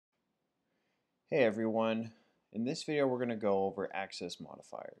Hey everyone, in this video we're going to go over access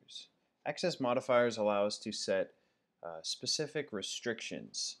modifiers. Access modifiers allow us to set specific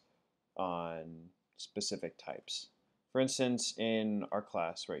restrictions on specific types. For instance, in our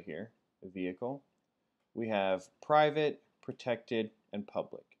class right here, the vehicle, we have private, protected, and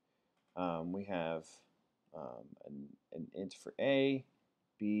public. We have an int for A,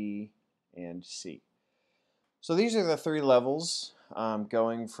 B, and C. So these are the three levels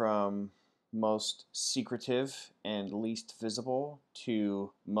going from most secretive and least visible to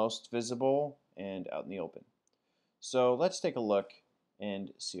most visible and out in the open. So let's take a look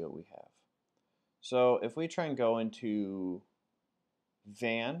and see what we have. So if we try and go into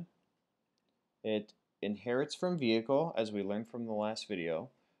van, it inherits from vehicle, as we learned from the last video.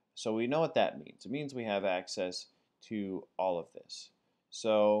 So we know what that means. It means we have access to all of this.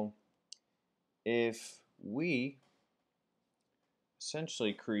 So if we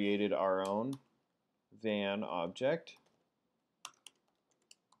essentially created our own van object,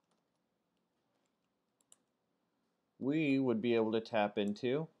 we would be able to tap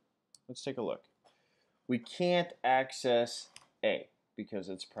into, let's take a look. We can't access A because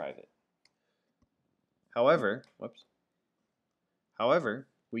it's private. However,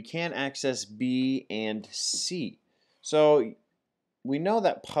 we can access B and C. So we know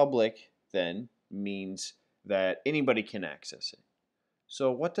that public then means that anybody can access it. So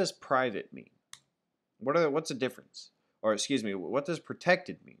what does private mean? What's the difference? Or excuse me, what does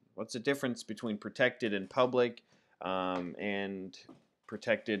protected mean? What's the difference between protected and public and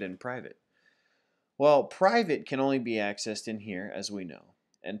protected and private? Well, private can only be accessed in here, as we know,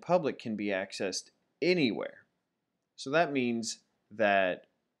 and public can be accessed anywhere. So that means that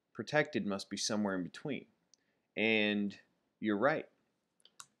protected must be somewhere in between. And you're right.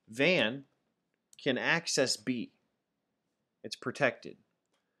 Van can access B. It's protected.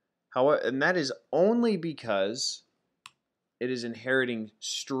 However, and that is only because it is inheriting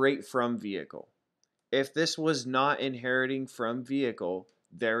straight from vehicle. If this was not inheriting from vehicle,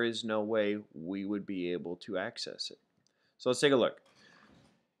 there is no way we would be able to access it. So let's take a look.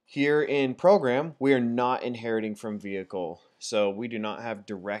 Here in program, we are not inheriting from vehicle, so we do not have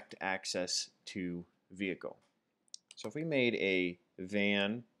direct access to vehicle. So if we made a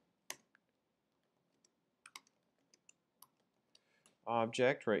van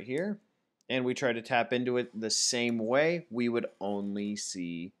object right here, and we try to tap into it the same way, we would only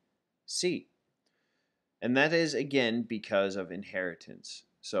see C. And that is, again, because of inheritance.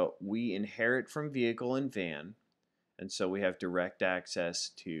 So we inherit from vehicle and van, and so we have direct access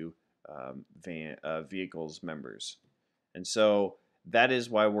to vehicle's members. And so that is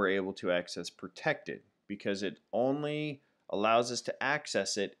why we're able to access protected, because it only allows us to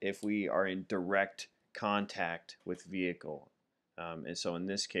access it if we are in direct contact with vehicle. And so in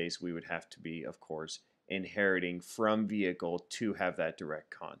this case, we would have to be, of course, inheriting from vehicle to have that direct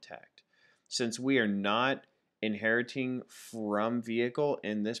contact. Since we are not inheriting from vehicle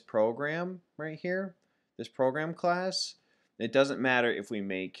in this program right here, this program class, it doesn't matter if we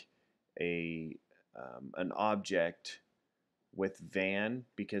make an object with van,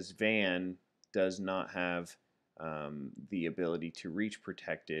 because van does not have the ability to reach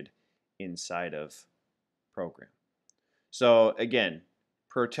protected inside of program. So again,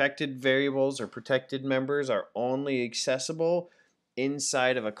 protected variables or protected members are only accessible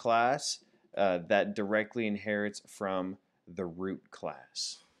inside of a class that directly inherits from the root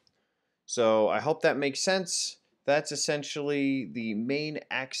class. So I hope that makes sense. That's essentially the main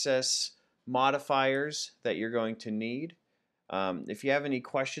access modifiers that you're going to need. If you have any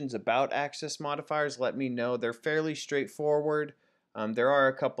questions about access modifiers, let me know. They're fairly straightforward. There are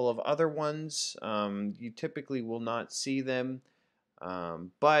a couple of other ones. You typically will not see them,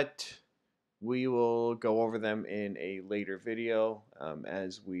 but we will go over them in a later video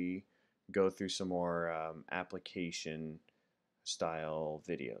as we go through some more application style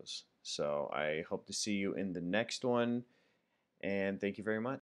videos. So I hope to see you in the next one, and thank you very much.